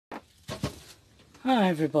Hi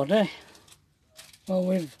everybody. Well,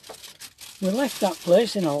 we left that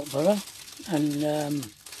place in Altborough, and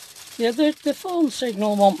yeah, the phone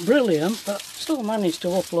signal wasn't brilliant, but still managed to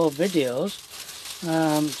upload videos,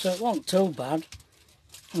 so it wasn't too bad,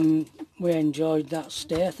 and we enjoyed that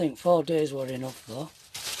stay. I think 4 days were enough though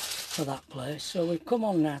for that place. So we've come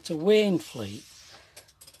on now to Wainfleet,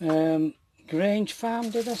 Grange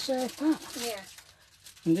Farm, did I say, Pat? Yeah.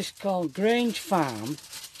 And this is called Grange Farm,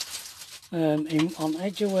 on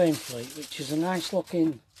edge of Wainfleet, which is a nice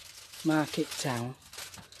looking market town.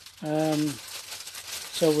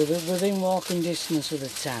 So we're within walking distance of the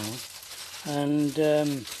town, and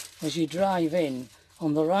as you drive in,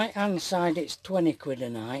 on the right hand side it's 20 quid a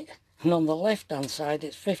night, and on the left hand side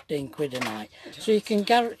it's 15 quid a night. So you can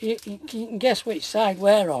guess which side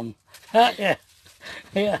we're on. Yeah,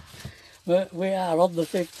 yeah, we are on the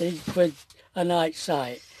 15 quid a night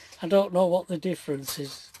side. I don't know what the difference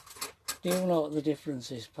is. Do you know what the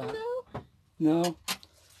difference is, Pat? No. No?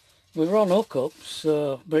 We were on hookups,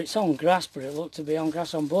 so, but it's on grass, but it looked to be on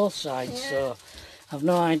grass on both sides, yeah. So I've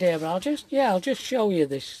no idea, but I'll just show you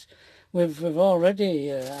this. We've already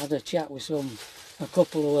had a chat with a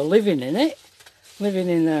couple who are living in it, living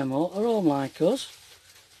in their motorhome like us.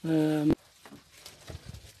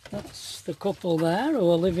 That's the couple there who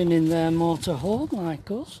are living in their motorhome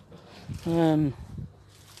like us.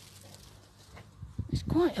 It's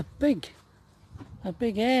quite a big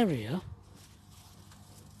area.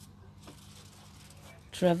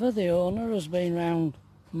 Trevor, the owner, has been round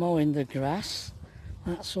mowing the grass.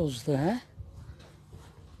 That's us there.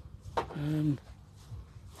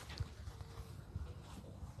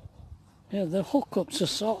 Yeah, the hookups are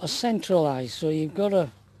sort of centralised, so you've got to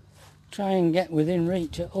try and get within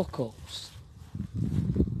reach at hookups.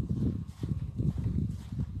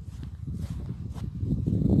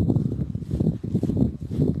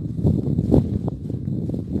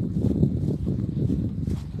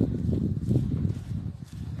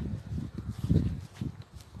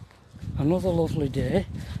 Another lovely day,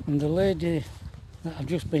 and the lady that I've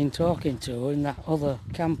just been talking to in that other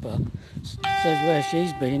camper says where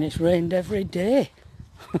she's been it's rained every day.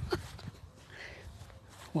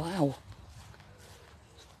 Wow.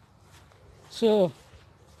 So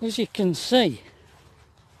as you can see,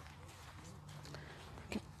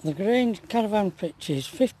 the Grange caravan pitch is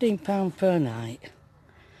 £15 per night,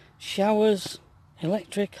 showers,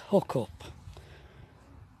 electric hookup,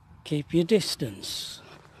 keep your distance.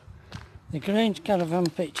 The Grange caravan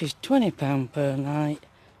pitch is £20 per night,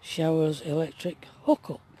 showers, electric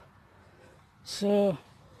hookup. So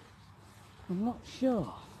I'm not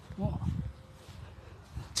sure what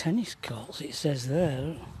tennis courts it says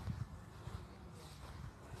there.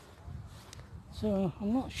 So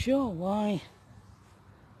I'm not sure why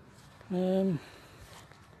this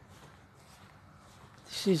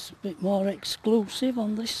is a bit more exclusive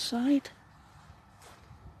on this side.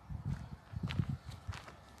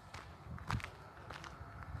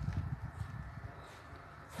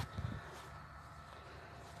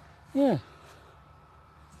 Yeah,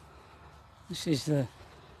 this is the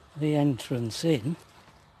entrance in.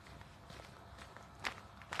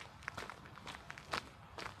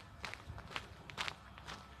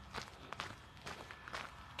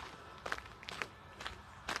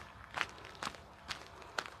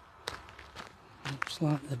 Looks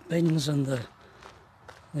like the bins and the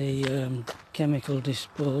chemical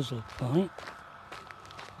disposal point.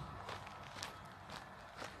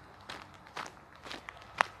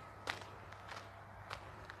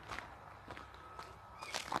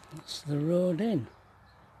 That's the road in.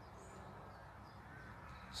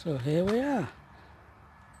 So here we are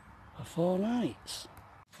for 4 nights.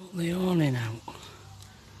 Put the awning out.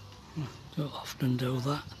 Don't often do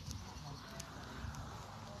that.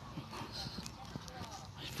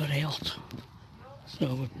 It's very hot,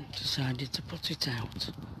 so we've decided to put it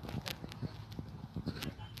out.